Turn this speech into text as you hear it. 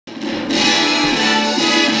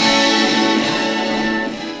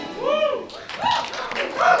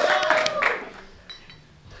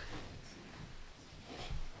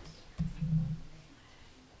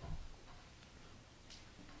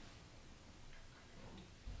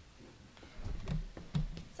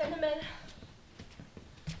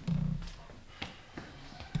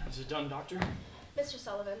done, Doctor? Mr.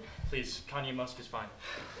 Sullivan. Please, Kanye Musk is fine.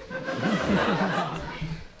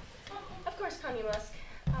 Of course, Kanye Musk.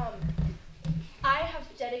 I have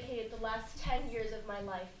dedicated the last 10 years of my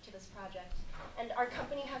life to this project, and our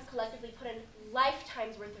company has collectively put in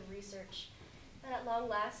lifetimes worth of research. And at long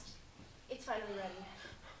last, it's finally ready.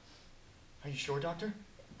 Are you sure, Doctor?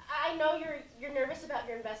 I know you're nervous about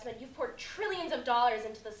your investment. You've poured trillions of dollars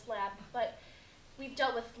into this lab, but we've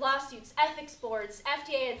dealt with lawsuits, ethics boards,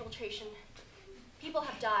 FDA infiltration. People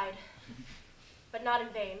have died, but not in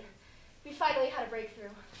vain. We finally had a breakthrough.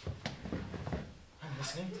 I'm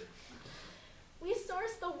listening. We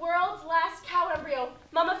sourced the world's last cow embryo,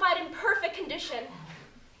 mummified in perfect condition.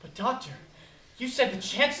 But Doctor, you said the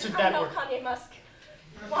chances of that were... Kanye Musk.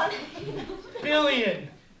 1 billion.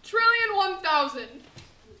 Trillion 1,000.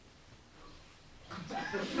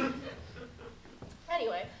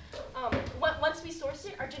 Anyway, once we sourced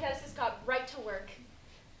it, our geneticists got right to work.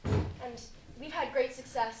 And we've had great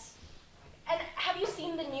success. And have you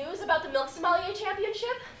seen the news about the Milk Sommelier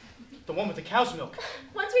Championship? The one with the cow's milk.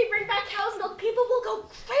 Once we bring back cow's milk, people will go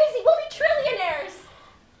crazy. We'll be trillionaires.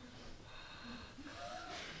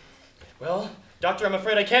 Well, Doctor, I'm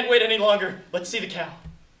afraid I can't wait any longer. Let's see the cow.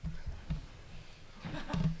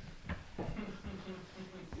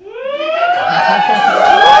 What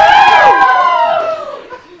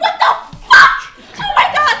the fuck? Oh my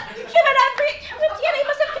god! Human DNA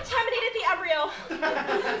must have contaminated the embryo.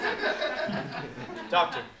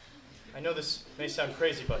 Doctor, I know this may sound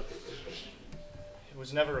crazy, but it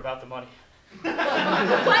was never about the money.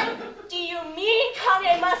 What do you mean,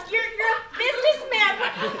 Kanye Musk? You're a businessman.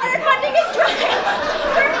 Our funding is dry.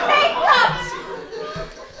 We're bankrupt.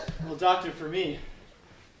 Well, Doctor, for me,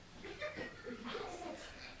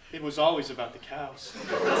 it was always about the cows.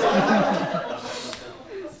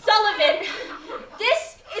 Sullivan,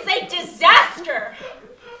 this is a disaster.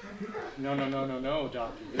 No,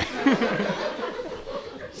 Doctor.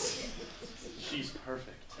 She's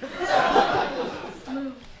perfect.